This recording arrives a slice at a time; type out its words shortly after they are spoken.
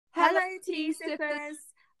Hello, tea sippers.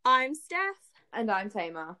 I'm Steph. And I'm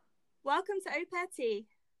Tamar. Welcome to Au Pair Tea,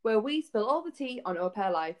 where we spill all the tea on au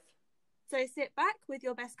pair life. So sit back with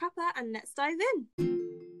your best cuppa and let's dive in.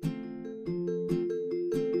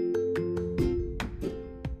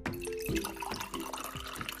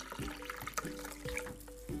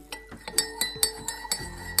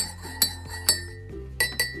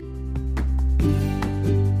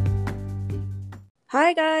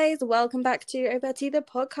 Hi guys, welcome back to Au Pair Tea, the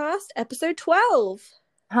podcast, episode 12.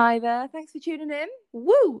 Hi there, thanks for tuning in.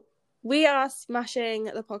 Woo! We are smashing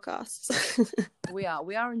the podcasts. We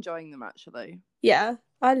are enjoying them actually. Yeah,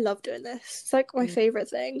 I love doing this. It's like my favourite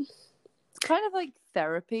thing. It's kind of like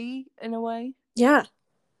therapy in a way. Yeah,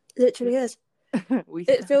 it literally is.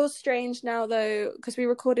 It feels strange now though, because we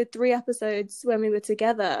recorded 3 episodes when we were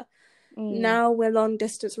together. Now we're long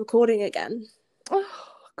distance recording again. Oh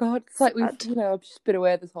God, it's like we've just been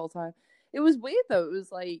away this whole time. It was weird though. It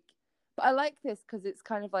was like, but I like this because it's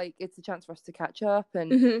kind of like it's a chance for us to catch up.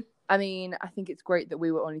 And I mean, I think it's great that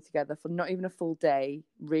we were only together for not even a full day,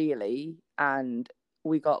 really, and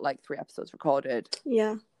we got like 3 episodes recorded.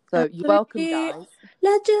 Yeah. So you're welcome, guys.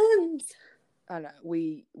 Legends. I know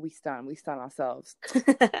we stand ourselves.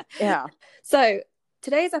 Yeah. So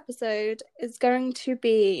today's episode is going to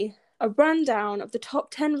be a rundown of the top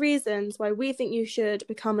 10 reasons why we think you should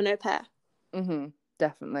become an au pair.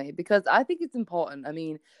 Definitely, because I think it's important. I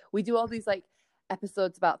mean, we do all these like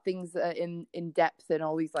episodes about things that are in depth and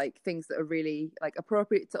all these like things that are really like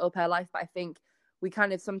appropriate to au pair life, but I think we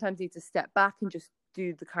kind of sometimes need to step back and just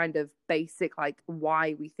do the kind of basic like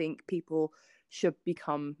why we think people should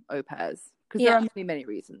become au pairs, because there are many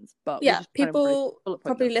reasons, but people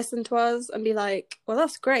probably listen to us and be like, well,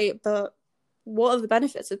 that's great, but what are the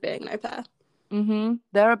benefits of being an au pair?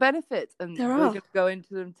 There are benefits, and we're going to go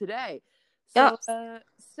into them today. So,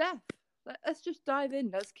 Steph, let's just dive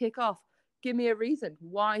in. Let's kick off. Give me a reason.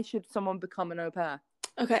 Why should someone become an au pair?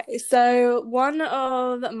 Okay, so one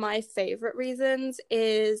of my favourite reasons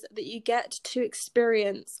is that you get to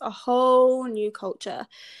experience a whole new culture.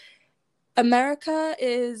 America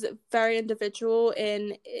is very individual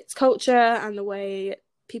in its culture and the way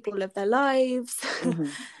people live their lives.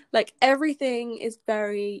 Like everything is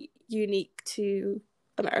very unique to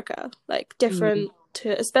America, like different to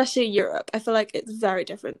especially Europe. I feel like it's very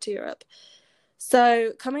different to Europe.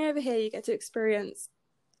 So coming over here, you get to experience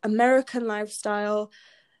American lifestyle,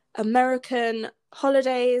 American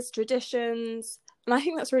holidays, traditions, and I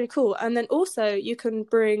think that's really cool. And then also you can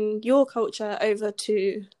bring your culture over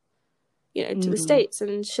to, to the States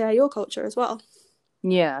and share your culture as well.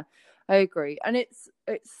 Yeah, I agree. And it's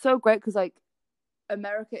so great because like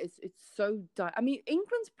America it's so I mean,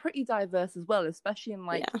 England's pretty diverse as well, especially in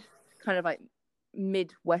like kind of like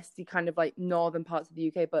Midwesty kind of like northern parts of the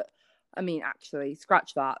UK. But I mean, actually,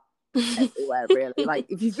 scratch that. Everywhere really. Like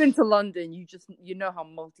if you've been to London, you know how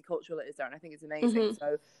multicultural it is there, and I think it's amazing.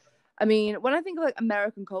 So I mean, when I think of like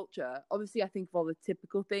American culture, obviously I think of all the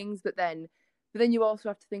typical things, but then you also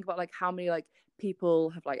have to think about like how many like people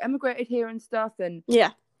have like emigrated here and stuff, and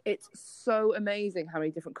it's so amazing how many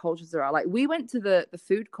different cultures there are. Like we went to the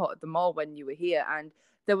food court at the mall when you were here, and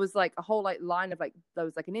there was like a whole like line of like, there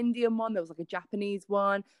was like an Indian one, there was like a Japanese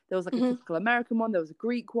one, there was like a typical American one, there was a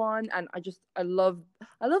Greek one, and I love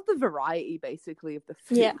the variety basically of the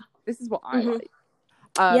food. Yeah. This is what I like.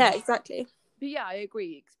 Yeah, exactly. But yeah, I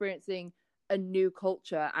agree. Experiencing a new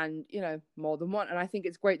culture and more than one, and I think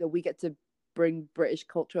it's great that we get to bring British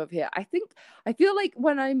culture over here. I feel like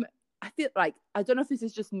I don't know if this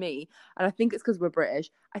is just me, and I think it's because we're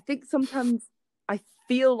British. I think sometimes I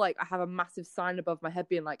feel like I have a massive sign above my head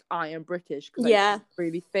being like, I am British, because I don't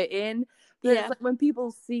really fit in. But it's like when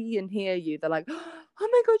people see and hear you, they're like, oh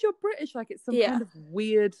my God, you're British. Like it's some kind of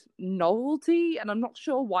weird novelty, and I'm not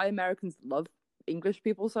sure why Americans love English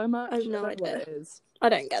people so much. I have no idea. What it is. I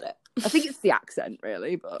don't get it. I think it's the accent,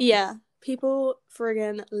 really, but people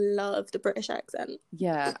friggin' love the British accent.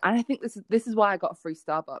 Yeah, and I think this is why I got a free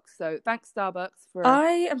Starbucks. So thanks, Starbucks, for.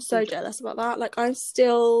 I am so jealous about that. Like I'm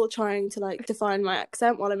still trying to like define my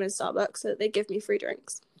accent while I'm in Starbucks, so that they give me free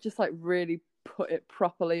drinks. Just like really put it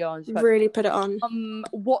properly on. Just really put it on.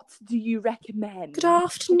 What do you recommend? Good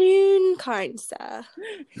afternoon, kind sir.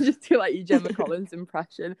 Just do like your Gemma Collins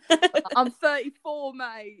impression. I'm 34,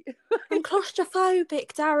 mate. I'm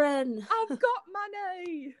claustrophobic, Darren. I've got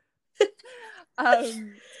money. But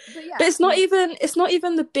it's not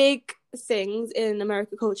even the big things in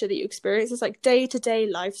American culture that you experience. It's like day-to-day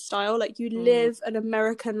lifestyle. Like you live an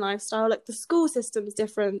American lifestyle. Like the school system is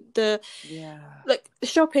different, like the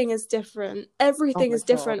shopping is different, everything is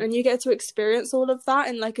different, and you get to experience all of that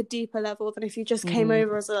in like a deeper level than if you just came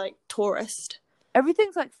over as a like tourist.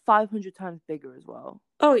 everything's like 500 times bigger as well.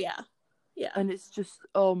 Oh yeah. And it's just,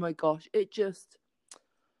 oh my gosh, it's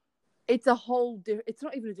a whole it's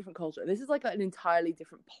not even a different culture. This is like an entirely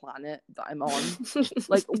different planet that I'm on.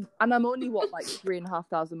 Like, and I'm only like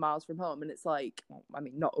 3,500 miles from home, and it's like, well, I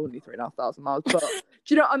mean, not only 3,500 miles, but do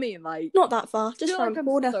you know what I mean? Like, not that far, just around the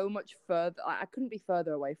corner. So much further. I couldn't be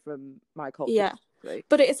further away from my culture. Yeah,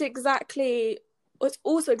 but it's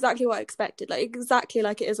also exactly what I expected. Like exactly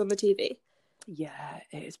like it is on the TV. Yeah,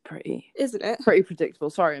 it is pretty, isn't it? Pretty predictable.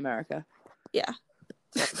 Sorry, America. Yeah.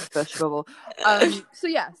 First of all. So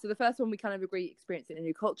the first one we kind of agree, experiencing a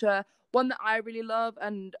new culture. One that I really love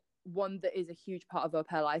and one that is a huge part of au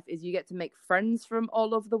pair life is you get to make friends from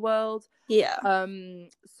all over the world. Yeah.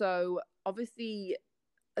 So obviously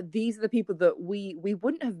these are the people that we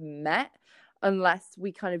wouldn't have met unless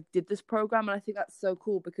we kind of did this program, and I think that's so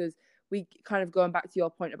cool because we kind of, going back to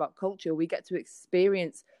your point about culture, we get to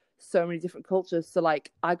experience so many different cultures. So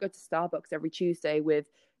like I go to Starbucks every Tuesday with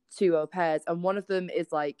 2 au pairs, and one of them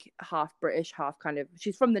is like half British, half kind of,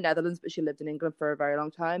 she's from the Netherlands but she lived in England for a very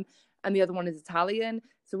long time, and the other one is Italian.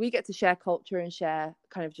 So we get to share culture and share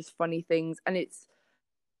kind of just funny things, and it's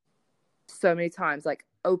so many times like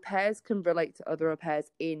au pairs can relate to other au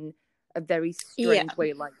pairs in a very strange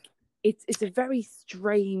way. Like it's a very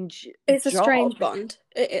strange a strange bond.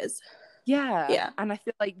 It is. Yeah. And I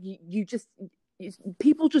feel like you just,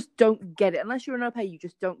 people just don't get it unless you're an au pair. You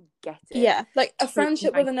just don't get it. Yeah, like a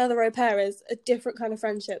friendship with another au pair is a different kind of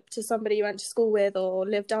friendship to somebody you went to school with or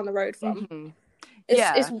live down the road from. Mm-hmm.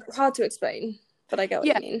 It's hard to explain, but I get what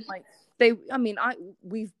you mean. Like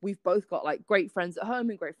we've both got like great friends at home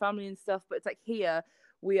and great family and stuff, but it's like here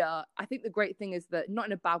we are. I think the great thing is that, not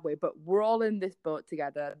in a bad way, but we're all in this boat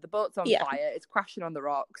together. The boat's on fire. It's crashing on the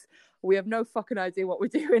rocks. We have no fucking idea what we're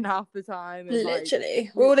doing half the time. And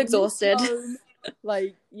literally, we're all exhausted.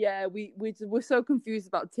 We're so confused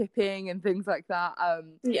about tipping and things like that.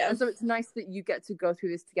 And so it's nice that you get to go through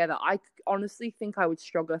this together. I honestly think I would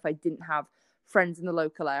struggle if I didn't have friends in the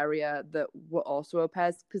local area that were also au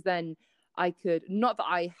pairs, because then I could, not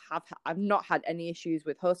that I've not had any issues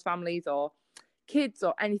with host families or kids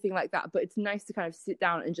or anything like that, but it's nice to kind of sit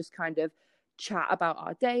down and just kind of chat about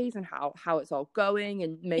our days and how it's all going,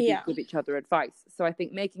 and maybe give each other advice. So I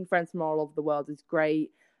think making friends from all over the world is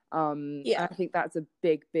great. I think that's a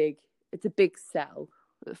big sell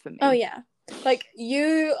for me. Oh yeah, like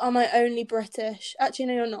you are my only British. Actually,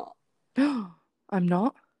 no, you're not. I'm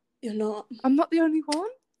not. You're not. I'm not the only one.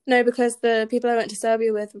 No, because the people I went to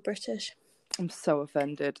Serbia with were British. I'm so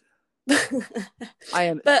offended. I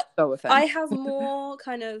am so offended. I have more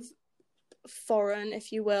kind of foreign,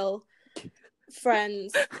 if you will,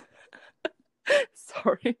 friends.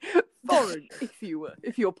 Sorry, foreign,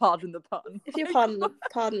 if you'll pardon the pun. If you pardon the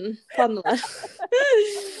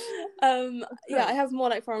word. I have more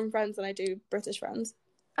like foreign friends than I do British friends.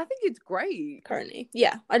 I think it's great currently.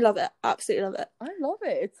 Yeah, I love it. Absolutely love it. I love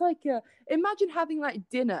it. It's like imagine having like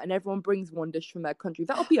dinner and everyone brings one dish from their country.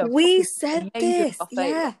 That'll be we said this. Buffet.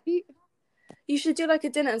 Yeah. You should do like a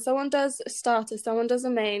dinner and someone does a starter, someone does a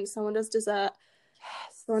main, someone does dessert,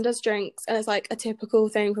 someone does drinks, and it's like a typical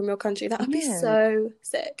thing from your country. That would be so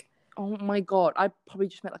sick. Oh my god, I'd probably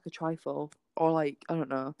just make like a trifle or like, I don't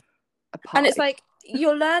know, a pie. And it's like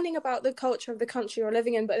you're learning about the culture of the country you're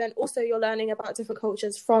living in, but then also you're learning about different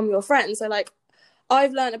cultures from your friends. So like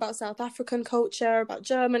I've learned about South African culture, about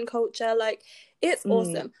German culture. Like it's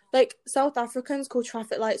awesome. Like South Africans call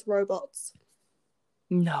traffic lights robots.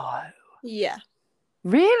 No. Yeah.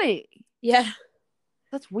 Really? Yeah.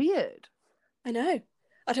 That's weird. I know.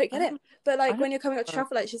 I don't get it. But like when you're coming up to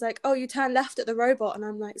traffic lights, she's like, "Oh, you turn left at the robot," and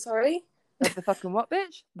I'm like, "Sorry." Like the fucking what,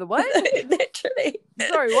 bitch? The what? Literally.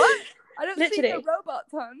 Sorry, what? I don't see no robot,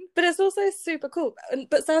 ton. But it's also super cool.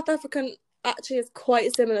 But South African actually is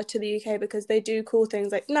quite similar to the UK because they do cool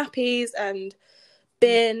things like nappies and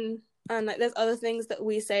bin, and like there's other things that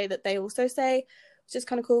we say that they also say, which is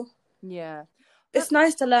kind of cool. Yeah. It's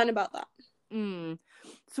nice to learn about that.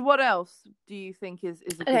 So what else do you think is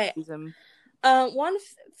a good reason? One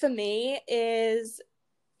for me is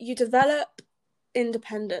you develop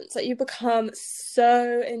independence. Like you become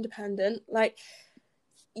so independent. Like,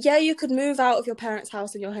 yeah, you could move out of your parents'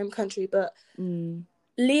 house in your home country, but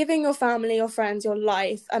leaving your family, your friends, your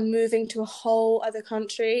life, and moving to a whole other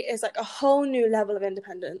country is like a whole new level of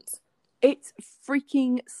independence. It's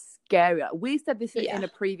freaking scary. We said this in a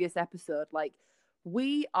previous episode. Like,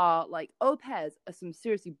 we are like, au pairs are some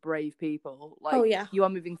seriously brave people. Like, you are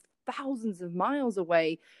moving thousands of miles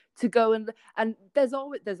away to go and there's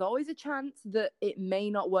always a chance that it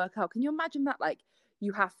may not work out. Can you imagine that? Like,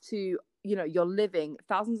 you have to you know, you're living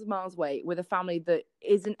thousands of miles away with a family that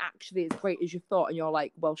isn't actually as great as you thought, and you're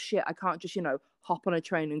like, well, shit, I can't just, you know, hop on a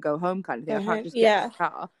train and go home kind of thing. I can't just get in a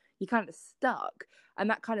car. You're kind of stuck. And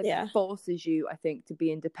that kind of forces you, I think, to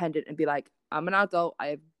be independent and be like, I'm an adult. I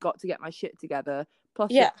have got to get my shit together.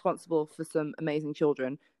 Plus, you're responsible for some amazing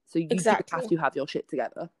children. So you do have to have your shit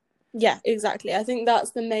together. Yeah, exactly. I think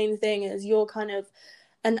that's the main thing, is you're kind of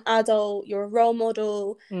an adult, you're a role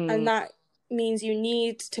model, and that means you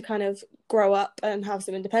need to kind of grow up and have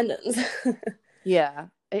some independence. Yeah,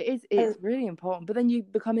 it's really important. But then you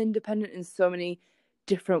become independent in so many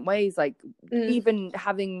different ways, like even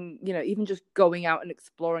having, you know, even just going out and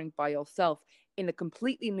exploring by yourself in a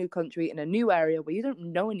completely new country, in a new area where you don't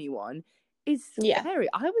know anyone, is scary.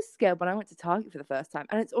 I was scared when I went to Target for the first time,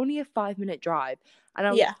 and it's only a 5-minute drive, and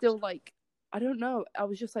I was still like, I don't know, I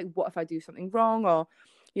was just like, what if I do something wrong? Or,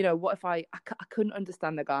 you know, what if I couldn't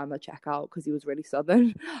understand the guy on the checkout because he was really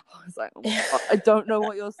southern. I was like, oh my God, I don't know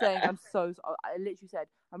what you're saying. I literally said,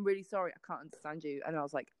 I'm really sorry, I can't understand you. And I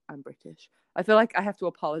was like, I'm British. I feel like I have to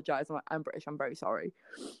apologize. I'm like, I'm British, I'm very sorry.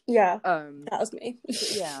 Yeah, that was me.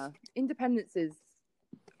 Yeah, independence is,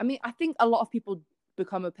 I mean, I think a lot of people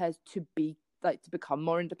become au pairs to become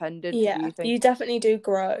more independent. Yeah, you definitely do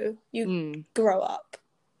grow. You grow up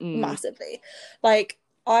massively. Like,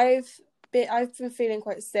 I've been feeling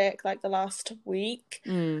quite sick like the last week,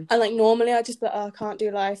 and like normally I just be like, oh, I can't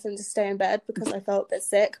do life and just stay in bed because I felt a bit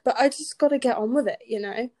sick, but I just got to get on with it, you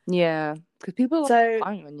know. Yeah, because people are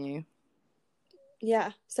relying on you.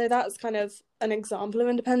 Yeah, so that's kind of an example of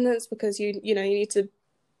independence, because you know, you need to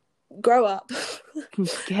grow up.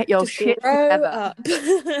 Get your shit together. Oh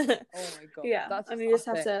my God. Yeah, that's I mean, you just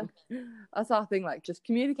have to. That's our thing, like, just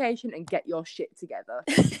communication and get your shit together.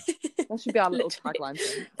 That should be our little tagline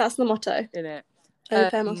thing. That's the motto. In it. Au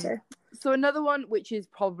pair motto. So another one, which is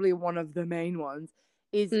probably one of the main ones,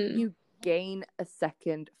 is you gain a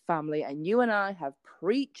second family. And you and I have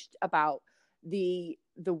preached about the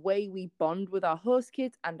way we bond with our host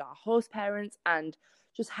kids and our host parents, and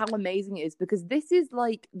just how amazing it is, because this is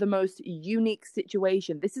like the most unique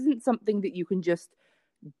situation. This isn't something that you can just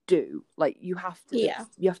do. Like, you have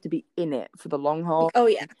to be in it for the long haul. Oh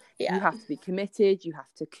yeah. You have to be committed. You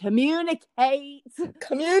have to communicate.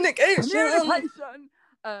 Communication. So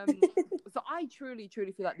I truly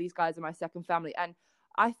feel like these guys are my second family, and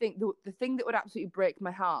I think the thing that would absolutely break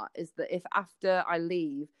my heart is that if after I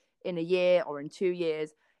leave in a year or in 2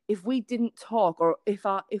 years, if we didn't talk, or if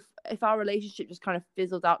our relationship just kind of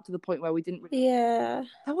fizzled out to the point where we didn't really, that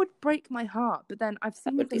would break my heart. But then I've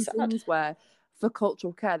seen some things where for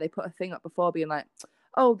cultural care they put a thing up before being like,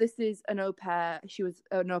 oh, this is an au pair, she was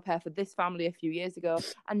an au pair for this family a few years ago,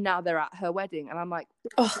 and now they're at her wedding. And I'm like,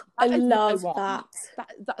 oh, I love that.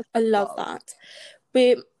 I love that.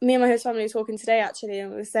 Me and my host family were talking today actually,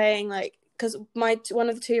 and we were saying, like, because one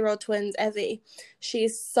of the 2-year-old twins, Evie,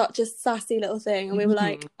 she's such a sassy little thing, and we were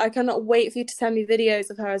like, I cannot wait for you to send me videos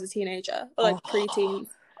of her as a teenager, or like preteen.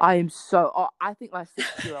 I think my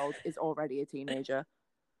 6-year-old is already a teenager.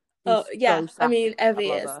 Oh yeah, so I mean, Evie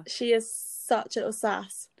is. She is such a little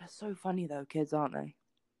sass. They're so funny though, kids, aren't they?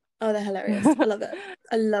 Oh, they're hilarious. I love it.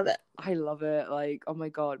 I love it. Like, oh my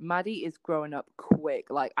God, Maddie is growing up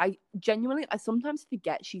quick. Like, I sometimes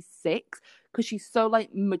forget she's 6 because she's so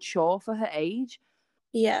like mature for her age.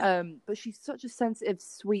 Yeah. But she's such a sensitive,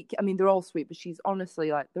 sweet. I mean, they're all sweet, but she's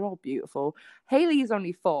honestly like, they're all beautiful. Haley is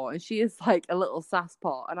only 4, and she is like a little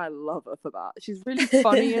sasspot, and I love her for that. She's really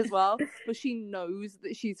funny as well, but she knows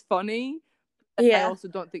that she's funny. Yeah. I also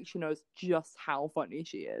don't think she knows just how funny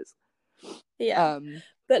she is. Yeah.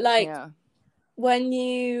 But like, when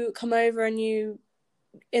you come over and you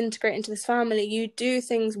integrate into this family, you do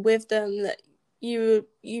things with them that you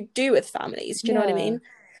do with families. Do you know what I mean?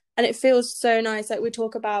 And it feels so nice. Like,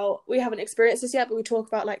 we haven't experienced this yet, but we talk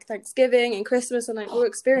about like Thanksgiving and Christmas, and like we'll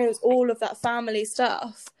experience all of that family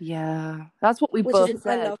stuff. Yeah, that's what we both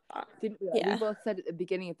said. I love that. Didn't we? We both said at the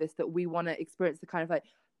beginning of this that we want to experience the kind of like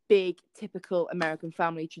big, typical American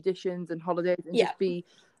family traditions and holidays, and just be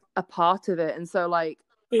a part of it. And so, like,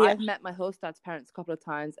 I've met my host dad's parents a couple of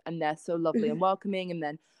times, and they're so lovely and welcoming. And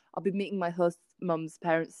then I'll be meeting my host mum's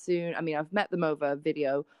parents soon. I mean, I've met them over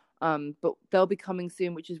video, but they'll be coming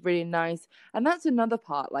soon, which is really nice. And that's another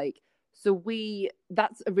part. Like, so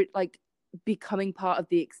like becoming part of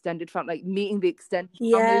the extended family, like meeting the extended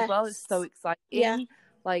family as well is so exciting. Yeah.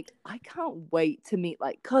 Like, I can't wait to meet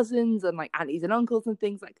like cousins and like aunties and uncles and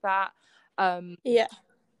things like that.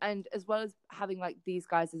 And as well as having like these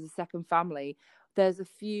guys as a second family, there's a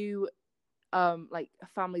few like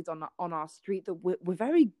families on our street that we're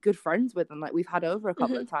very good friends with, and like we've had over a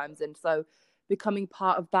couple of times. And so becoming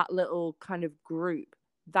part of that little kind of group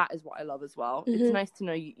that is what I love as well. It's nice to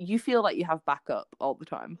know you feel like you have backup all the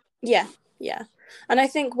time. Yeah. And I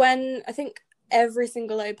think every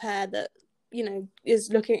single au pair that, you know, is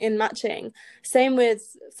looking in matching, same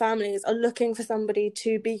with families, are looking for somebody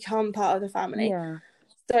to become part of the family. Yeah.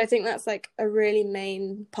 So I think that's like a really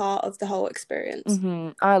main part of the whole experience.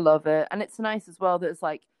 I love it. And it's nice as well that it's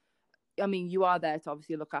like, I mean, you are there to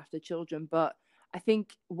obviously look after children, but I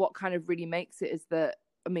think what kind of really makes it is that,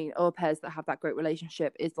 I mean, au pairs that have that great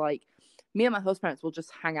relationship is like, me and my host parents will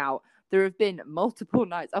just hang out. There have been multiple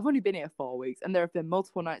nights, I've only been here 4 weeks, and there have been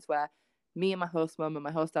multiple nights where me and my host mum and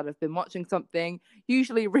my host dad have been watching something.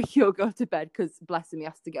 Usually Ricky will go to bed because, bless him, he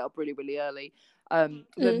has to get up really, really early. But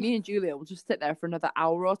me and Julia will just sit there for another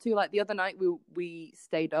hour or two. Like the other night, we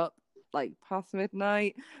stayed up like past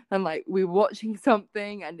midnight, and like we were watching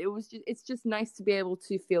something, and it's just nice to be able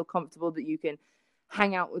to feel comfortable that you can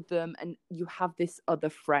hang out with them and you have this other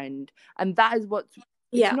friend. And that is what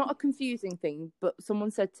it's not a confusing thing, but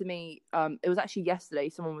someone said to me, it was actually yesterday,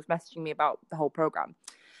 someone was messaging me about the whole program,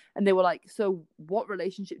 and they were like, so what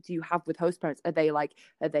relationship do you have with host parents? Are they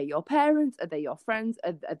your parents? Are they your friends?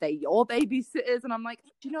 Are they your babysitters? And I'm like,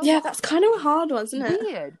 do you know what? That's kind of a hard one, isn't it?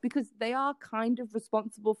 Weird, because they are kind of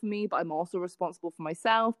responsible for me, but I'm also responsible for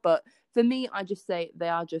myself. But for me, I just say they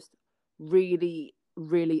are just really,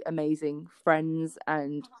 really amazing friends.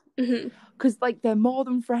 And because like they're more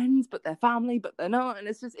than friends, but they're family, but they're not. And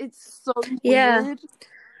it's so weird.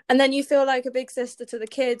 And then you feel like a big sister to the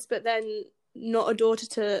kids, but then not a daughter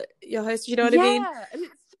to your host. You know what I mean? And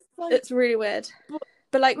it's just like, it's really weird.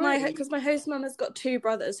 But like because my host mum has got 2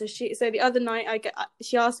 brothers, so the other night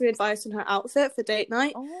she asked me advice on her outfit for date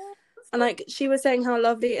night, and like she was saying how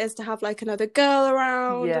lovely it is to have like another girl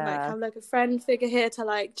around, and like have like a friend figure here to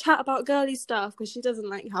like chat about girly stuff, because she doesn't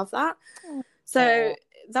like have that. So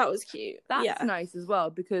that was cute. That's nice as well,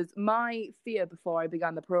 because my fear before I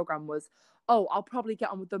began the program was, I'll probably get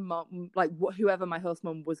on with the mum, like whoever my host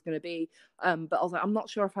mum was going to be. But I was like, I'm not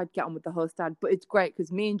sure if I'd get on with the host dad. But it's great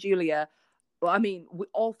because me and Julia, well, I mean,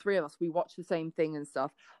 all 3 of us, we watch the same thing and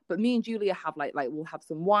stuff. But me and Julia have like we'll have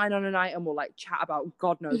some wine on a night and we'll like chat about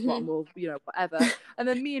God knows what, and we'll, you know, whatever. And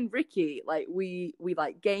then me and Ricky, like we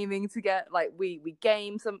like gaming together. Like we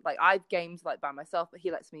game some, like I've gamed like by myself, but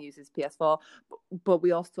he lets me use his PS4. But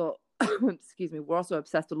we also, excuse me, we're also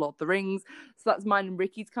obsessed with Lord of the Rings. So that's mine and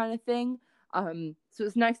Ricky's kind of thing. So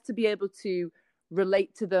it's nice to be able to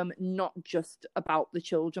relate to them, not just about the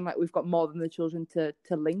children. Like we've got more than the children to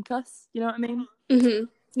link us. You know what I mean?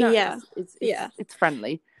 It's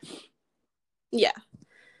friendly.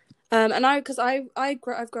 And I've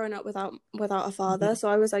grown up without a father, so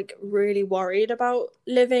I was like really worried about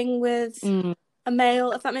living with a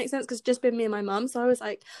male, if that makes sense, because it's just been me and my mum. So I was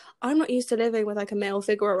like, I'm not used to living with like a male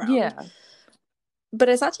figure around. But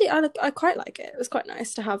it's actually, I quite like it. It was quite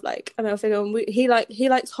nice to have like a male figure. And he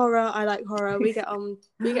likes horror. I like horror. We get on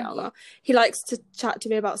well. He likes to chat to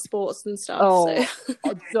me about sports and stuff.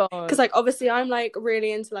 Because like obviously I'm like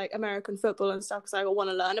really into like American football and stuff, because I want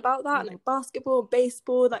to learn about that, and like basketball,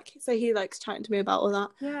 baseball. Like so he likes chatting to me about all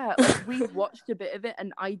that. Yeah, like we've watched a bit of it,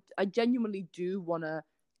 and I genuinely do want to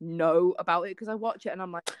know about it, because I watch it and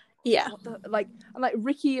I'm like, and like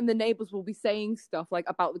Ricky and the neighbors will be saying stuff like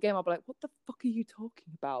about the game. I'll be like, what the fuck are you talking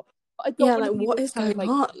about? I don't like what is going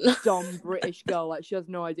on? Dumb British girl, like she has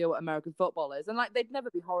no idea what American football is, and like they'd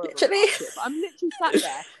never be horrible about it. But I'm literally sat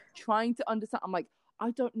there trying to understand. I'm like,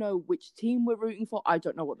 I don't know which team we're rooting for. I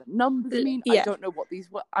don't know what the numbers mean. I don't know what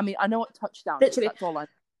these were. I mean, I know what touchdown is. That's all I know.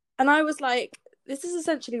 And I was like, this is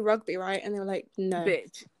essentially rugby, right? And they were like, no,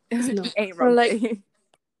 bitch, it's not. It ain't rugby.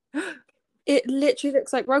 Like, it literally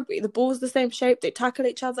looks like rugby. The ball's the same shape. They tackle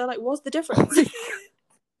each other. Like, what's the difference?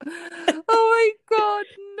 Oh my god,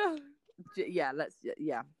 no.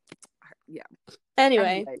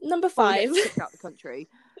 Anyway, number 5. Kicked out the country.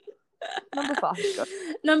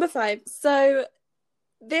 Number 5. So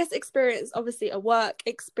this experience, obviously a work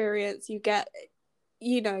experience, you get,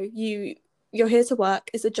 you know, you're here to work.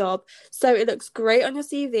 It's a job. So it looks great on your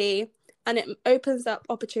CV, and it opens up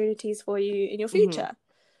opportunities for you in your future.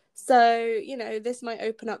 So, you know, this might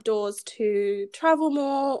open up doors to travel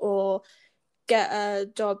more, or get a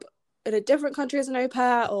job in a different country as an au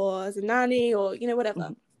pair, or as a nanny, or, you know,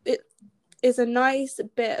 whatever. It is a nice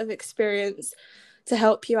bit of experience to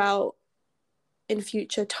help you out in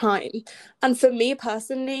future time. And for me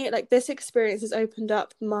personally, like this experience has opened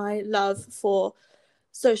up my love for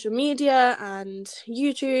social media and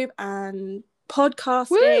YouTube and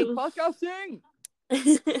podcasting.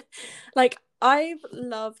 Like I've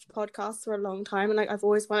loved podcasts for a long time, and like I've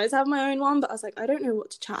always wanted to have my own one, but I was like, I don't know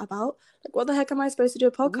what to chat about. Like, what the heck am I supposed to do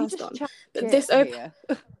a podcast on? But this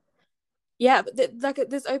yeah, but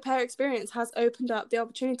this au pair experience has opened up the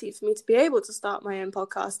opportunity for me to be able to start my own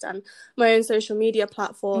podcast and my own social media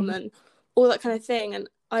platform and all that kind of thing. And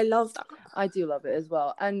I love that. I do love it as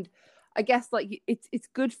well. And I guess like it's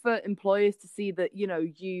good for employers to see that, you know,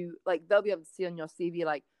 you like, they'll be able to see on your CV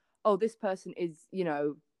like, oh, this person is, you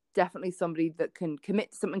know, definitely somebody that can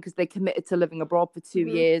commit to something because they committed to living abroad for 2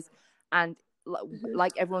 years. And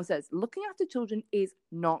like everyone says, looking after children is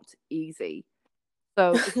not easy.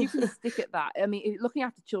 So if you can stick at that, I mean, looking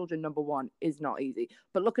after children, number one, is not easy,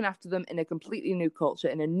 but looking after them in a completely new culture,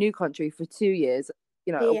 in a new country for 2 years,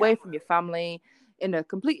 you know, away from your family, in a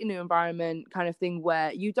completely new environment kind of thing,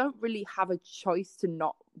 where you don't really have a choice to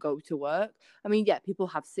not go to work. I mean, yeah, people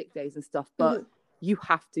have sick days and stuff, but you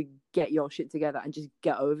have to get your shit together and just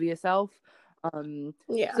get over yourself.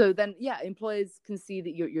 So then, yeah, employers can see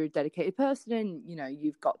that you're a dedicated person, and, you know,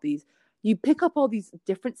 you've got these, you pick up all these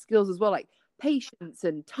different skills as well, like patience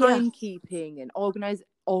and timekeeping and oh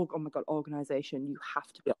my god, organization. You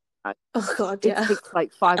have to be organized. Oh god, it takes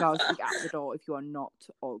like 5 hours to get out the door if you are not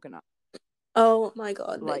organized. Oh my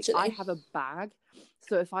god, like literally. I have a bag,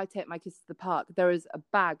 so if I take my kids to the park, there is a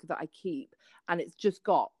bag that I keep, and it's just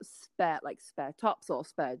got spare tops or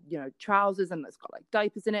spare, you know, trousers, and it's got like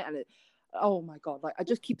diapers in it, and oh my god, like I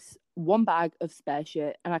just keep one bag of spare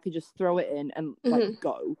shit, and I can just throw it in and like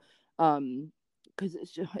go, because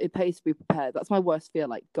it pays to be prepared. That's my worst fear,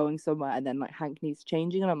 like going somewhere and then like Hank needs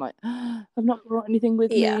changing and I'm like, oh, I've not brought anything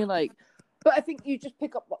with me, like. But I think you just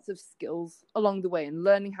pick up lots of skills along the way, and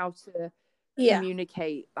learning how to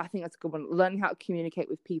communicate. I think that's a good one. Learning how to communicate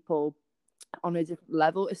with people on a different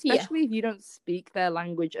level, especially if you don't speak their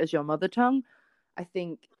language as your mother tongue. I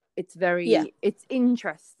think it's very it's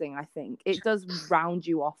interesting. I think it does round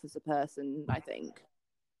you off as a person, I think.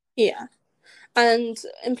 And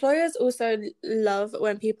employers also love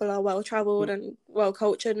when people are well traveled and well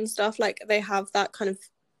cultured and stuff, like they have that kind of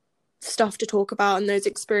stuff to talk about and those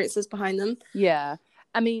experiences behind them.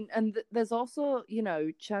 I mean, and there's also, you know,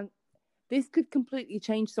 this could completely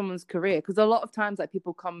change someone's career, because a lot of times like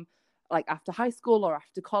people come like after high school or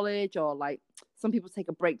after college, or like some people take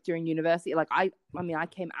a break during university. Like I mean, I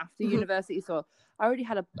came after university, so I already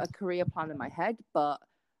had a career plan in my head, but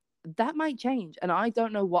that might change, and I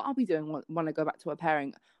don't know what I'll be doing when I go back to au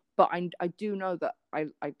pairing. But I do know that I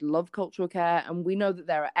love cultural care, and we know that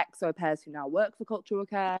there are ex-au pairs who now work for cultural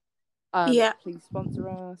care. Please sponsor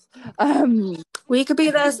us. We could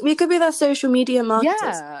be their social media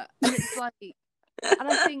marketers. And it's like, and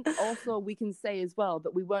I think also we can say as well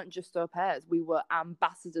that we weren't just au pairs, we were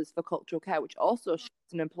ambassadors for cultural care, which also shows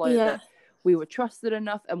an employer that we were trusted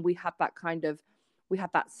enough, and we had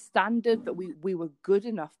that standard that we were good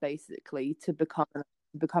enough basically to become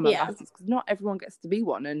ambassadors, because not everyone gets to be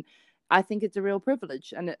one. And I think it's a real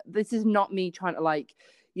privilege, and this is not me trying to like,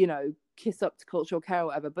 you know, kiss up to cultural care or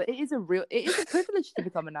whatever, but it is a privilege to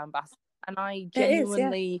become an ambassador. And I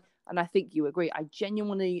genuinely, and I think you agree, I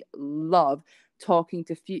genuinely love talking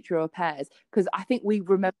to future au pairs, because I think we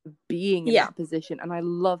remember being in that position, and I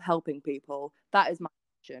love helping people. That is my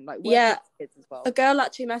passion. Like kids as well. A girl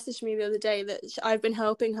actually messaged me the other day that I've been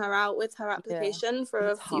helping her out with her application for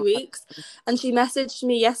a few weeks, and she messaged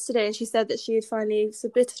me yesterday and she said that she had finally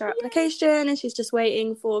submitted her application and she's just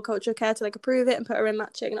waiting for cultural care to like approve it and put her in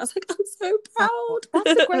matching. And I was like, I'm so proud.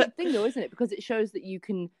 That's a great thing though, isn't it? Because it shows that you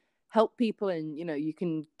can help people, and you know, you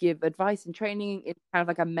can give advice and training. It's kind of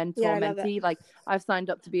like a mentor-mentee. Like I've signed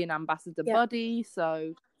up to be an ambassador buddy,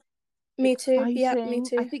 so me too. Me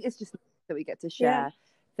too. I think it's just that we get to share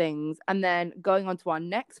things. And then going on to our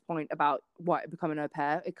next point about why becoming an au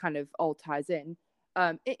pair, it kind of all ties in.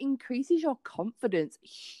 It increases your confidence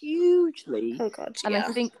hugely. Oh god, and I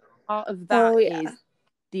think part of that is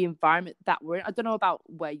the environment that we're in. I don't know about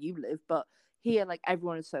where you live, but here, like,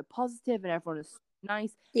 everyone is so positive and everyone is so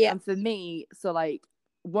nice. And for me, so like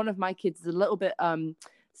one of my kids is a little bit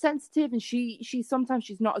sensitive, and she sometimes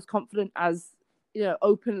she's not as confident as, you know,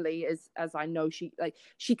 openly as I know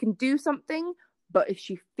she can do something, but if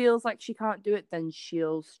she feels like she can't do it, then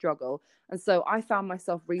she'll struggle. And so I found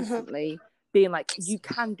myself recently being like, you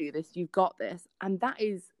can do this, you've got this. And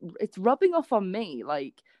it's rubbing off on me.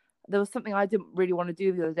 Like, there was something I didn't really want to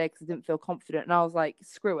do the other day because I didn't feel confident. And I was like,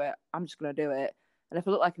 screw it, I'm just going to do it. And if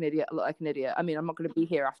I look like an idiot, I look like an idiot. I mean, I'm not going to be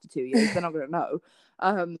here after 2 years. They're not going to know.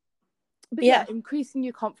 But increasing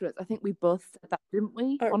your confidence. I think we both said that, didn't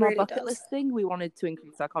we? On our bucket list thing, we wanted to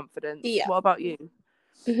increase our confidence. What about you?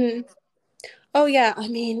 Oh yeah, I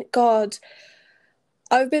mean, God,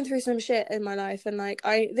 I've been through some shit in my life, and like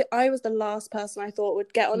I was the last person I thought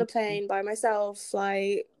would get on a plane by myself,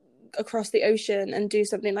 fly across the ocean and do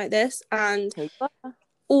something like this. And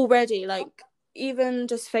already, like, even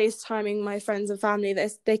just FaceTiming my friends and family,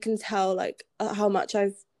 they can tell like how much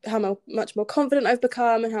more confident I've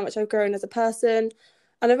become and how much I've grown as a person.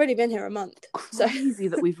 And I've only been here a month. Crazy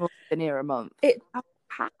that we've only been here a month.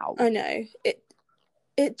 How? I know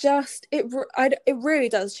it really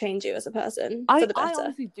does change you as a person for the better. I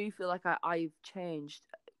honestly do feel like I've changed.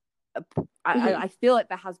 I feel like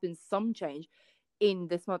there has been some change in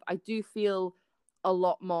this month. I do feel a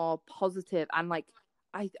lot more positive, and like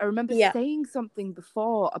I remember saying something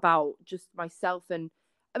before about just myself, and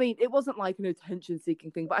I mean it wasn't like an attention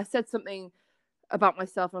seeking thing, but I said something about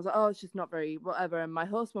myself and I was like, oh, it's just not very whatever, and my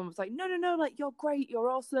host mom was like, no, like you're great,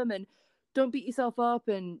 you're awesome, and don't beat yourself up,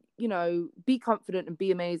 and you know, be confident and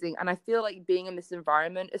be amazing. And I feel like being in this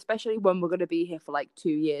environment, especially when we're going to be here for like 2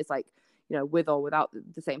 years, like, you know, with or without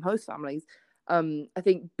the same host families, I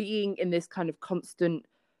think being in this kind of constant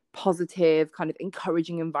positive kind of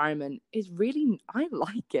encouraging environment is really, I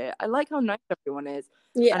like it. I like how nice everyone is.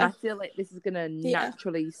 And I feel like this is going to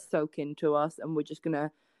naturally soak into us, and we're just going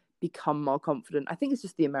to become more confident. I think it's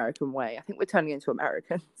just the American way. I think we're turning into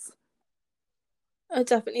Americans. I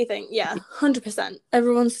definitely think, 100%.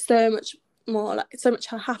 Everyone's so much more, like, so much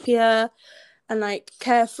happier and like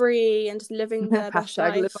carefree and just living their best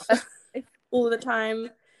life all the time,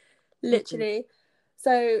 literally.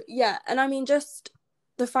 So yeah, and I mean, just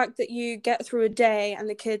the fact that you get through a day and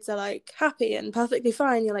the kids are like happy and perfectly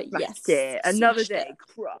fine, you're like, yes, another day,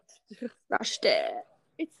 crushed, smashed it.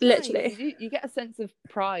 It's literally nice. You get a sense of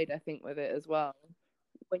pride, I think, with it as well,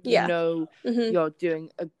 when you know you're doing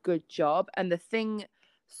a good job. And the thing,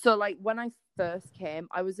 so like when I first came,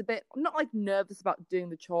 I was a bit not like nervous about doing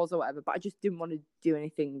the chores or whatever, but I just didn't want to do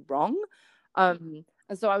anything wrong.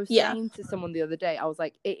 And so I was saying to someone the other day, I was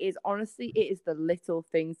like, it is the little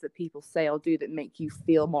things that people say or do that make you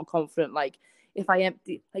feel more confident. Like if I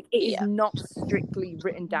empty, like it is not strictly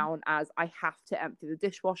written down as I have to empty the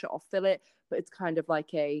dishwasher or fill it, but it's kind of like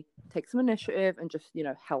take some initiative and just, you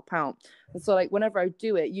know, help out. And so like whenever I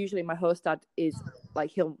do it, usually my host dad is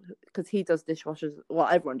like, because he does dishwashers, well,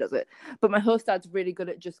 everyone does it, but my host dad's really good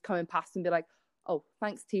at just coming past and be like, oh,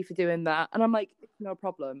 thanks T for doing that. And I'm like, no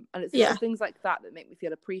problem. And it's little things like that that make me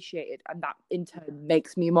feel appreciated, and that in turn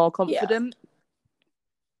makes me more confident.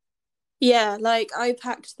 Yeah, like I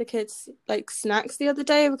packed the kids like snacks the other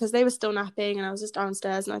day because they were still napping, and I was just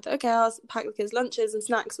downstairs, and I thought, okay, I'll pack the kids lunches and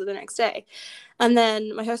snacks for the next day. And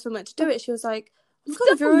then my husband went to do it. She was like, oh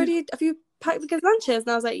my God, have you packed the kids lunches? And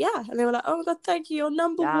I was like, yeah. And they were like, oh my God, thank you, you're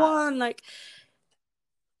number one. Like,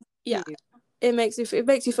 it makes you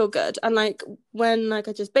feel good. And like when like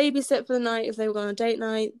I just babysit for the night, if they were on a date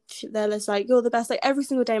night, they're just like, you're the best. Like every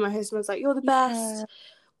single day my husband was like, you're the best.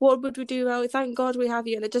 What would we do? Well, thank God we have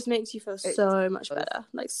you. And it just makes you feel so much better.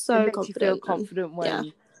 Like so confident. You feel confident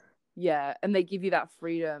when and they give you that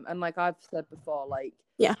freedom. And like I've said before, like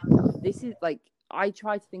this is like, I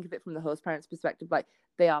try to think of it from the host parents' perspective. Like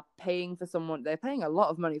they are paying for someone, they're paying a lot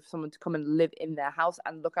of money for someone to come and live in their house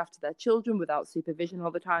and look after their children without supervision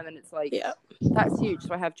all the time. And it's like, that's huge.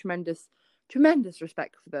 So I have tremendous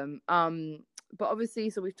respect for them. But obviously,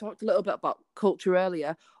 so we've talked a little bit about culture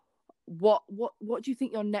earlier. What do you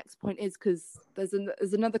think your next point is? Because there's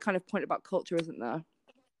another kind of point about culture, isn't there?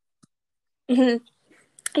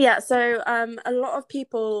 Yeah, so a lot of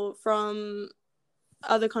people from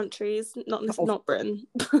other countries, not Britain,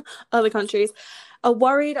 other countries, are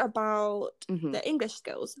worried about their English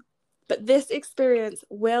skills. But this experience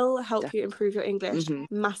will help you improve your English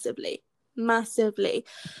massively.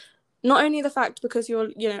 Not only the fact because you're,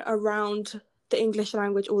 you know, around the English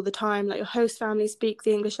language all the time, like your host family speak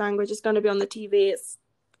the English language, it's going to be on the TV, it's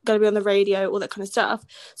going to be on the radio, all that kind of stuff.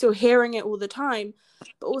 So you're hearing it all the time.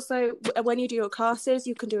 But also when you do your classes,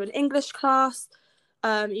 you can do an English class.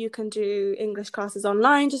 You can do English classes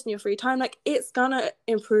online just in your free time. Like it's gonna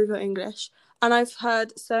improve your English. And I've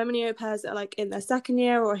heard so many au pairs that are like in their second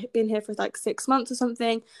year or been here for like 6 months or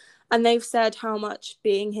something, and they've said how much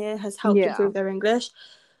being here has helped improve their English.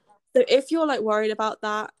 So if you're like worried about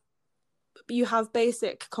that, you have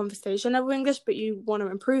basic conversation level English, but you want to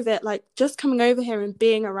improve it, like just coming over here and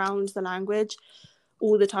being around the language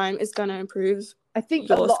all the time is going to improve. I think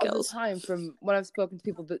a lot of the time, from when I've spoken to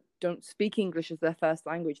people that don't speak English as their first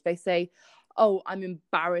language, they say, oh, I'm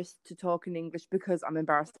embarrassed to talk in English because I'm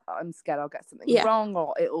embarrassed, I'm scared I'll get something wrong,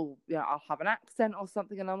 or it'll, you know, I'll have an accent or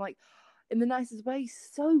something. And I'm like, in the nicest way,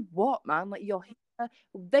 so what, man? Like, you're here.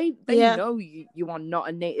 They know you are not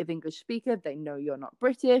a native English speaker. They know you're not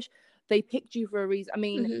British. They picked you for a reason. I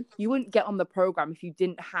mean, you wouldn't get on the program if you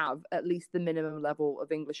didn't have at least the minimum level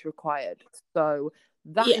of English required. So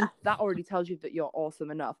that already tells you that you're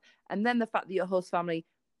awesome enough. And then the fact that your host family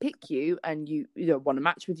pick you and you know want to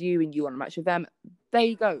match with you and you want to match with them, there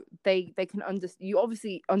you go. They can you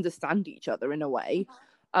obviously understand each other in a way,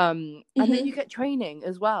 and then you get training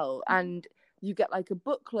as well, and you get like a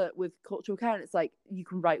booklet with cultural care, and it's like you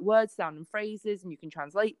can write words down and phrases and you can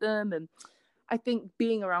translate them. And I think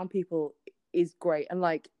being around people is great. And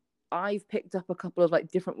like I've picked up a couple of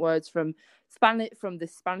like different words from Spanish, from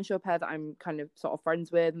this Spanish au pair that I'm kind of sort of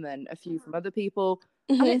friends with, and then a few from other people.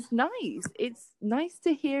 And it's nice. It's nice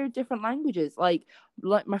to hear different languages. Like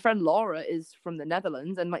my friend Laura is from the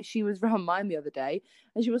Netherlands, and like she was around mine the other day,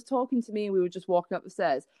 and she was talking to me, and we were just walking up the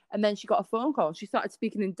stairs, and then she got a phone call, and she started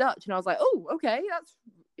speaking in Dutch, and I was like, oh, okay,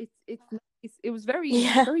 it's nice. It was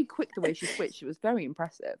very quick the way she switched. It was very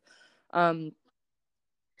impressive.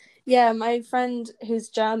 Yeah, my friend who's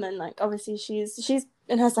German, like obviously she's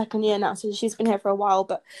in her second year now, so she's been here for a while.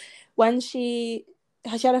 But when she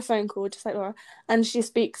had a phone call, just like Laura, and she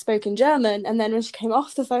spoke in German, and then when she came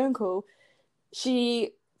off the phone call,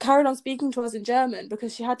 she carried on speaking to us in German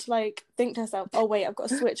because she had to like think to herself, oh wait, I've got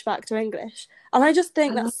to switch back to English. And I just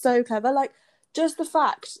think that's so clever. Like just the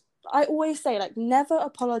fact, I always say like never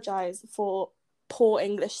apologize for poor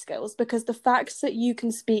English skills, because the fact that you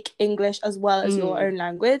can speak English as well as your own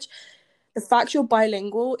language, the fact you're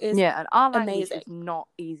bilingual is and our language amazing. is not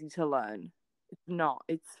easy to learn. It's not.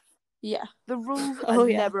 It's the rules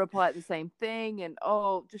never apply the same thing, and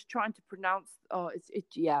just trying to pronounce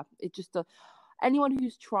it just anyone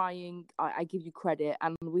who's trying, I give you credit.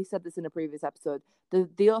 And we said this in a previous episode,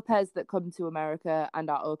 the au pairs that come to America and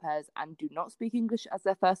are au pairs and do not speak English as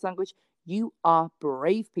their first language, you are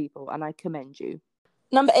brave people, and I commend you.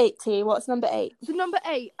 Number 8, T. What's number 8? So number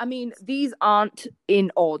 8, I mean, these aren't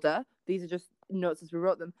in order. These are just notes as we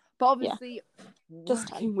wrote them. But obviously,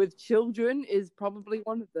 working with children is probably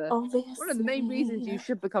one of the main reasons you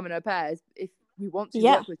should become an au pair, if you want to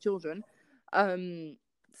work with children.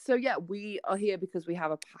 So yeah, we are here because we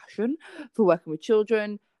have a passion for working with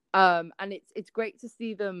children. And it's great to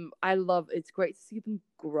see them. It's great to see them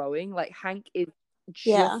growing. Like Hank is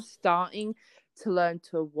just starting to learn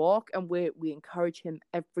to walk, and we encourage him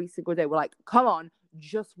every single day. We're like, come on,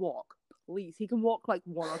 just walk, please. He can walk like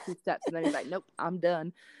 1 or 2 steps, and then he's like, nope, I'm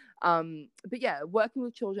done. But yeah, working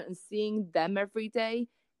with children and seeing them every day,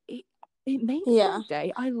 it makes my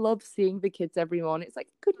day. I love seeing the kids every morning. It's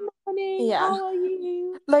like, good morning, how are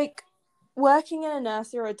you? Like working in a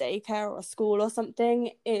nursery or a daycare or a school or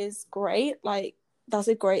something is great. Like that's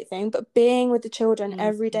a great thing. But being with the children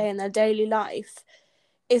every day in their daily life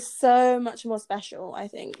is so much more special, I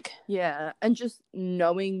think. Yeah, and just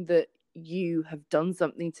knowing that you have done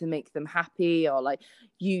something to make them happy, or like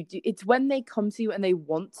you do, it's when they come to you and they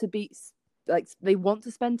want to be like, they want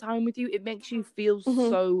to spend time with you, it makes you feel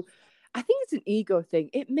so, I think it's an ego thing,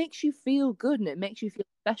 it makes you feel good and it makes you feel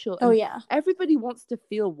special. And everybody wants to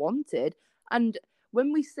feel wanted. And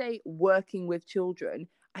when we say working with children,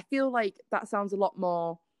 I feel like that sounds a lot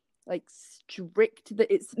more like strict,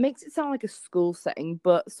 that it makes it sound like a school setting.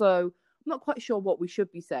 But so I'm not quite sure what we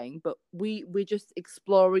should be saying, but we're just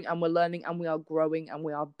exploring and we're learning and we are growing and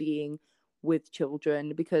we are being with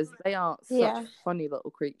children, because they are such funny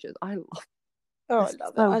little creatures. I love I love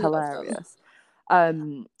so it. Hilarious.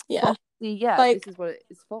 Like, this is what it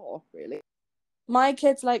is for, really. My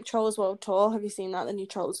kids like Trolls World Tour. Have you seen that, the new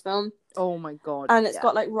Trolls film? Oh my god. And it's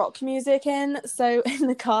got like rock music in, so in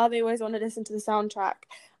the car they always want to listen to the soundtrack.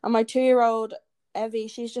 And my 2-year-old Evie,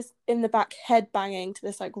 she's just in the back head banging to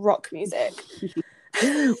this like rock music.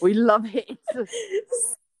 We love it.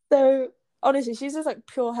 So honestly, she's just like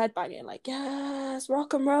pure head banging, like, yes,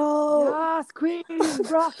 rock and roll, yes, queen,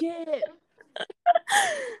 rock it.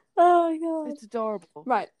 Oh my god, it's adorable.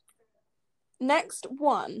 Right, next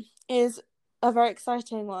one is a very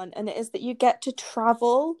exciting one, and it is that you get to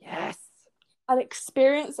travel and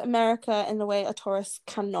experience America in the way a tourist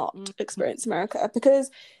cannot experience America,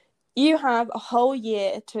 because you have a whole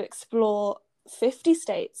year to explore 50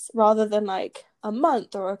 states rather than like a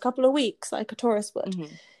month or a couple of weeks like a tourist would.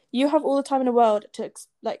 You have all the time in the world to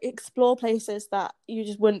explore places that you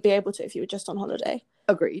just wouldn't be able to if you were just on holiday.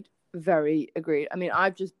 Agreed. Very agreed. I mean,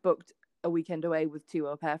 I've just booked a weekend away with 2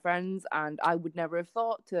 au pair friends, and I would never have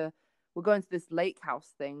thought we're going to this lake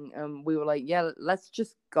house thing, and we were like, yeah, let's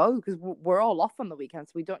just go, because we're all off on the weekend,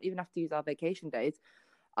 so we don't even have to use our vacation days.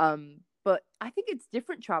 But I think it's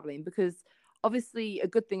different traveling, because obviously a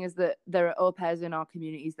good thing is that there are au pairs in our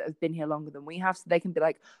communities that have been here longer than we have, so they can be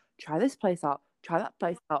like, try this place out, try that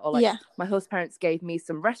place out, or like my host parents gave me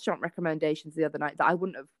some restaurant recommendations the other night that I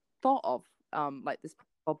wouldn't have thought of, like this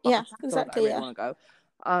exactly, I really want to go.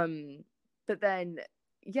 But then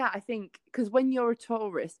I think because when you're a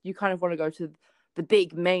tourist, you kind of want to go to the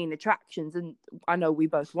big main attractions. And I know we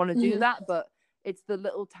both want to do that, but it's the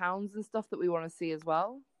little towns and stuff that we want to see as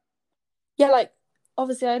well. Yeah, like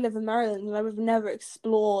obviously I live in Maryland and I would have never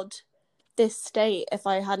explored this state if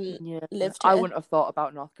I hadn't lived here. I wouldn't have thought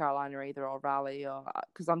about North Carolina either, or Raleigh, or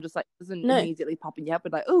because I'm just like, it doesn't immediately pop in your head,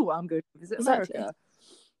 but like, oh, I'm going to visit America.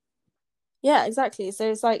 Yeah, exactly. So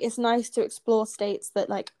it's like, it's nice to explore states that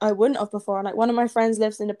like I wouldn't have before. Like one of my friends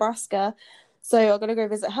lives in Nebraska, so I'm gonna go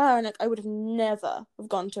visit her, and like I would have never have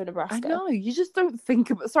gone to Nebraska. I know, you just don't think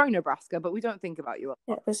about, sorry Nebraska, but we don't think about you.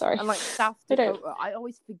 Yeah, we're sorry. And like South Dakota, I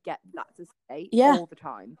always forget that's a state all the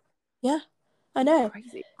time. Yeah, I know. It's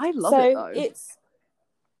crazy. I love it though. It's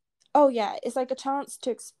it's like a chance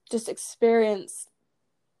to just experience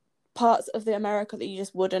parts of the America that you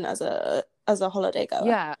just wouldn't as a holiday goer.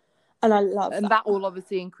 Yeah. And I love and that will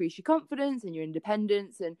obviously increase your confidence and your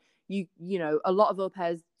independence, and you know, a lot of au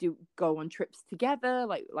pairs do go on trips together,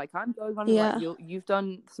 like I'm going on. Yeah. Like you've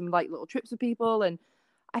done some like little trips with people, and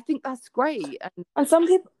I think that's great. And some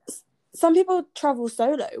people travel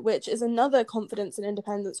solo, which is another confidence and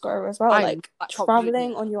independence grower as well. Like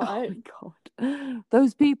traveling on your own. Oh my God,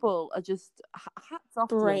 those people are just hats off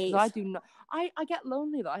brave. To them, 'cause I do not. I get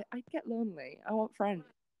lonely though. I get lonely. I want friends.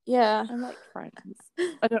 Yeah, I like friends.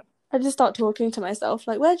 I just start talking to myself,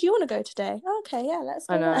 like, where do you want to go today? Okay, yeah, let's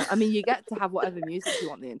go. I know. There. I mean, you get to have whatever music you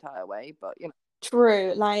want the entire way, but you know.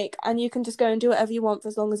 True, like, and you can just go and do whatever you want for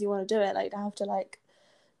as long as you want to do it. Like, you don't have to like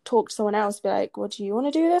talk to someone else, be like, well, do you want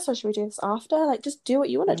to do this, or should we do this after? Like, just do what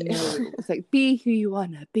you want to do. It's like, be who you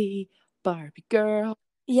want to be, Barbie girl.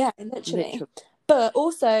 Yeah, literally. But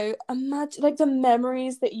also, imagine like the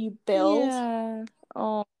memories that you build. Yeah.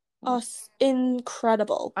 Oh, are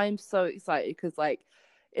incredible. I'm so excited because like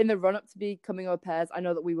in the run up to becoming au pairs, I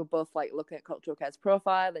know that we were both like looking at Cultural Care's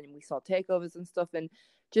profile, and we saw takeovers and stuff, and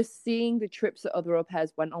just seeing the trips that other au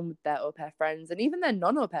pairs went on with their au pair friends and even their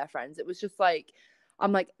non au pair friends, it was just like,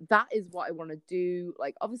 I'm like, that is what I want to do.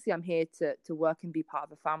 Like, obviously I'm here to work and be part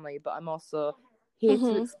of a family, but I'm also here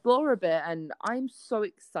to explore a bit, and I'm so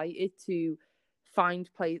excited to find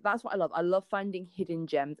places. That's what I love. I love finding hidden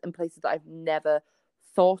gems and places that I've never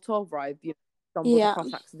thought of, or I've stumbled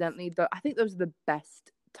across accidentally. I think those are the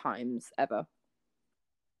best times ever.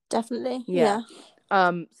 Definitely. Yeah.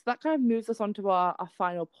 So that kind of moves us on to our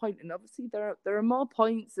final point, and obviously there are more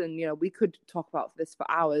points, and you know, we could talk about this for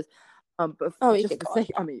hours. But just to say,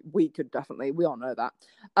 I mean, we could definitely, we all know that.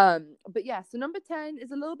 But yeah, so number 10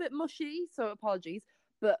 is a little bit mushy, so apologies,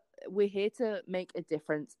 but we're here to make a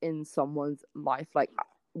difference in someone's life. Like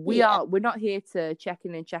we're not here to check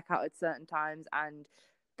in and check out at certain times, and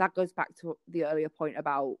that goes back to the earlier point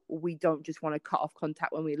about we don't just want to cut off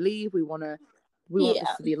contact when we leave. We want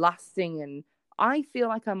this to be lasting, and I feel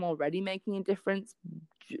like I'm already making a difference,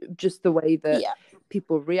 just the way that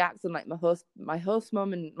people react. And like my host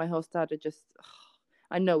mum and my host dad are just,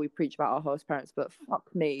 I know we preach about our host parents, but fuck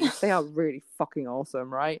me, they are really fucking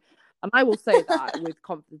awesome, right? And I will say that with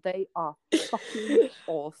confidence, they are fucking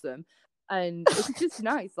awesome. And it's just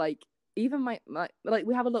nice. Like even my like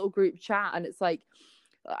we have a little group chat, and it's like,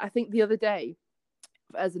 I think the other day,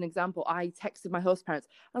 as an example, I texted my host parents.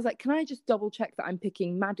 I was like, can I just double check that I'm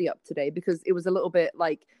picking Maddie up today, because it was a little bit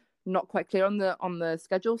like not quite clear on the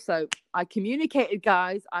schedule. So I communicated,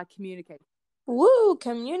 guys. Woo,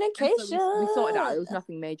 communication. So we sorted out. It was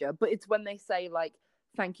nothing major, but it's when they say like,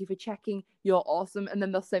 thank you for checking, you're awesome, and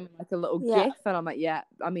then they'll send me like a little gif, and I'm like, yeah,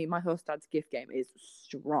 I mean, my host dad's gift game is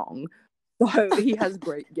strong, so he has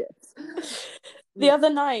great gifts. The other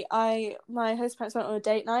night, my host parents went on a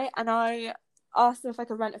date night, and I asked them if I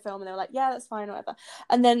could rent a film, and they were like, yeah, that's fine, whatever.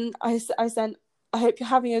 And then I sent, I hope you're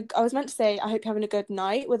having I was meant to say, I hope you're having a good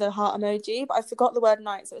night, with a heart emoji, but I forgot the word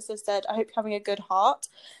night, so it just said, I hope you're having a good heart.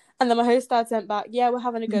 And then my host dad sent back, yeah, we're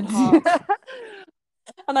having a good heart.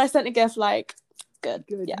 And I sent a gift like, good.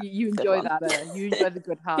 Yeah, you enjoy that. You enjoy the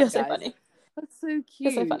good heart. You're so funny. That's so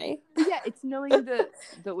cute. You're so funny. But yeah, it's knowing that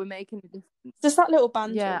we're making a difference. Just that little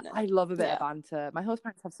banter. Yeah, I love a bit of banter. My host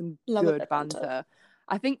parents have some good banter.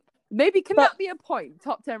 I think maybe that be a point?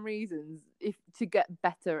 Top 10 reasons to get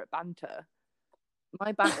better at banter.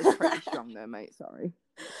 My banter's pretty strong though, mate. Sorry.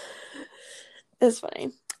 It's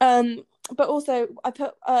funny. But also, I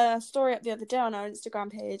put a story up the other day on our Instagram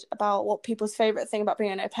page about what people's favourite thing about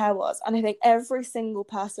being an au pair was. And I think every single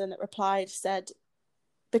person that replied said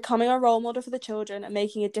becoming a role model for the children and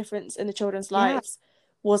making a difference in the children's lives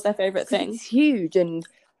was their favourite thing. It's huge. And,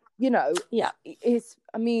 you know,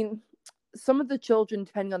 I mean, some of the children,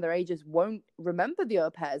 depending on their ages, won't remember the au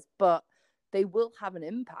pairs, but they will have an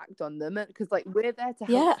impact on them. Because, like, we're there to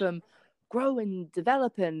help them grow and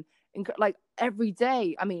develop and like every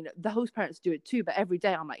day. I mean, the host parents do it too, but every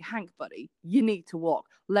day I'm like, Hank, buddy, you need to walk.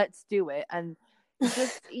 Let's do it. And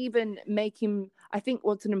just even making, I think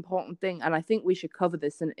what's an important thing, and I think we should cover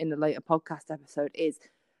this in a later podcast episode, is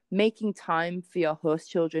making time for your host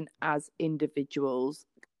children as individuals.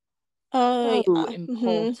 So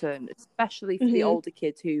important, especially for the older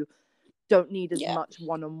kids who don't need as much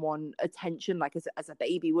one-on-one attention like as a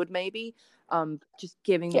baby would maybe. Just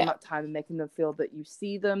giving them that time and making them feel that you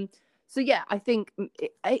see them. So yeah, I think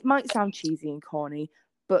it might sound cheesy and corny,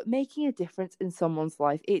 but making a difference in someone's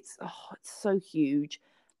life, it's so huge.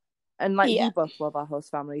 And like we both love our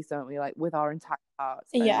host families, don't we? Like with our entire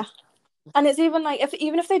hearts. And it's even like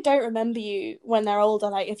if they don't remember you when they're older,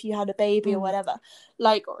 like if you had a baby or whatever,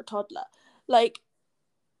 like, or a toddler, like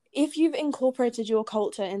if you've incorporated your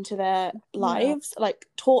culture into their lives, like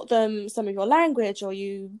taught them some of your language, or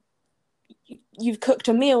you've cooked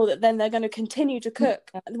a meal that then they're going to continue to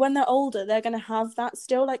cook when they're older, they're going to have that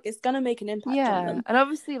still, like it's going to make an impact on them. And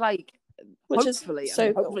obviously, like, which hopefully, is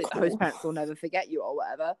so hopefully cool. The host parents will never forget you or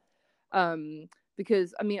whatever.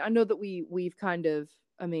 Because I mean, I know that we've kind of,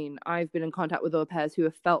 I mean, I've been in contact with au pairs who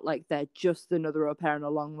have felt like they're just another au pair in a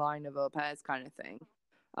long line of au pairs kind of thing.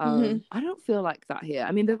 I don't feel like that here.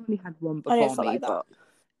 I mean, they've only had one before me, but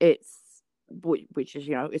it's, which is,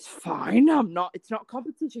 you know, it's fine. It's not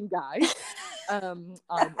competition, guys. I'm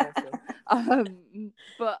awesome.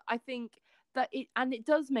 But I think that it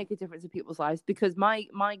does make a difference in people's lives, because my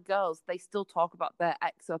girls, they still talk about their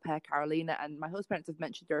ex au pair Carolina, and my host parents have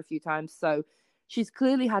mentioned her a few times, so she's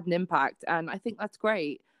clearly had an impact, and I think that's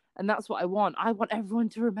great. And that's what I want. I want everyone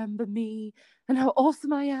to remember me and how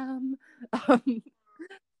awesome I am.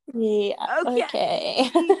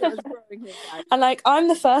 Okay. And like, I'm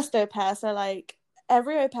the first au pair, so like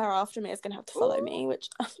every au pair after me is gonna have to follow me, which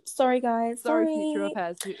sorry guys, sorry future au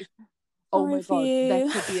pairs. Oh my god, there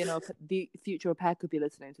could be the future au pair could be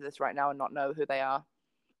listening to this right now and not know who they are.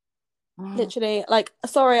 Literally, like,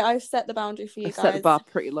 sorry, I've set the boundary for you guys. Set the bar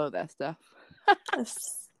pretty low there, Steph.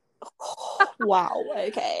 Wow,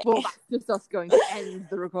 okay. Well, that's just us going to end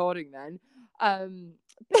the recording then.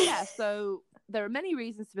 But yeah, so there are many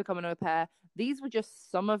reasons to become an au pair. These were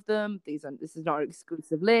just some of them. This is not an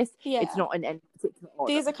exclusive list. It's not in any particular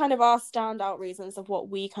order. These are kind of our standout reasons of what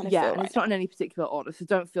we kind of feel. And it's not in any particular order, so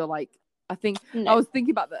don't feel like, I think I was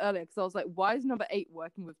thinking about that earlier, because I was like, why is number 8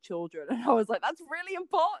 working with children? And I was like, that's really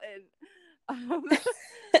important.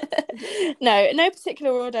 No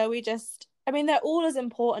particular order. We just, I mean, they're all as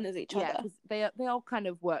important as each other. They all kind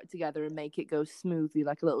of work together and make it go smoothly,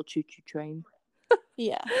 like a little choo-choo train.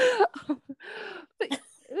 But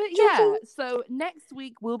so next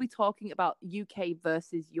week we'll be talking about UK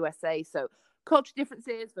versus USA. So culture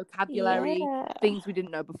differences, vocabulary, things we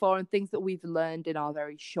didn't know before, and things that we've learned in our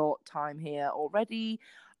very short time here already.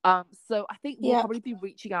 So I think we'll probably be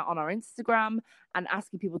reaching out on our Instagram and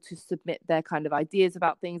asking people to submit their kind of ideas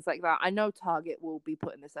about things like that. I know Target will be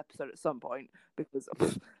putting this episode at some point, because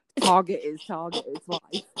Target is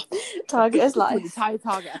life. Target is life. Entire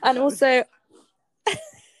Target episode. And also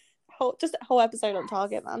just a whole episode on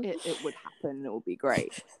Target, man. It would happen. It would be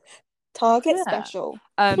great. Target special.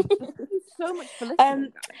 Thank you so much for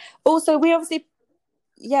listening. Also, we obviously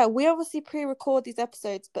pre-record these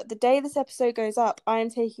episodes, but the day this episode goes up, I am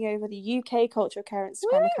taking over the UK Cultural Care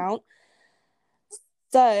Instagram account.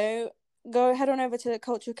 So go head on over to the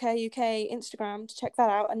Cultural Care UK Instagram to check that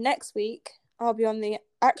out. And next week, I'll be on the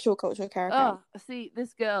actual Cultural Care account. Oh, see,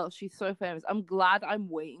 this girl, she's so famous. I'm glad I'm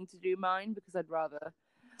waiting to do mine, because I'd rather...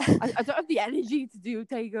 I don't have the energy to do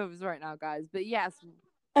takeovers right now, guys. But yes.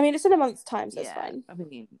 I mean, it's in a month's time, so it's fine. I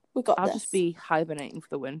mean, I'll just be hibernating for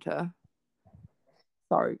the winter.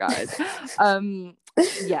 Sorry, guys. That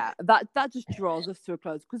just draws us to a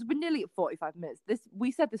close, because we're nearly at 45 minutes.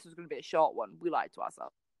 We said this was going to be a short one. We lied to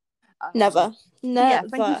ourselves. Never. Yeah,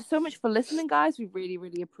 thank you so much for listening, guys. We really,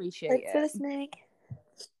 really appreciate it. Thanks for listening.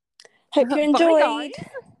 Hope you enjoyed.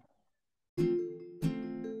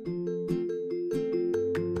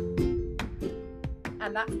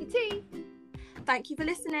 And that's the tea. Thank you for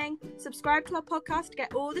listening. Subscribe to our podcast to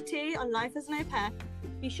get all the tea on life as an au pair.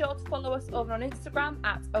 Be sure to follow us over on Instagram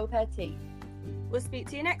 @aupairtea. We'll speak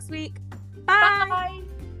to you next week. Bye.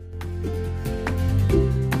 Bye.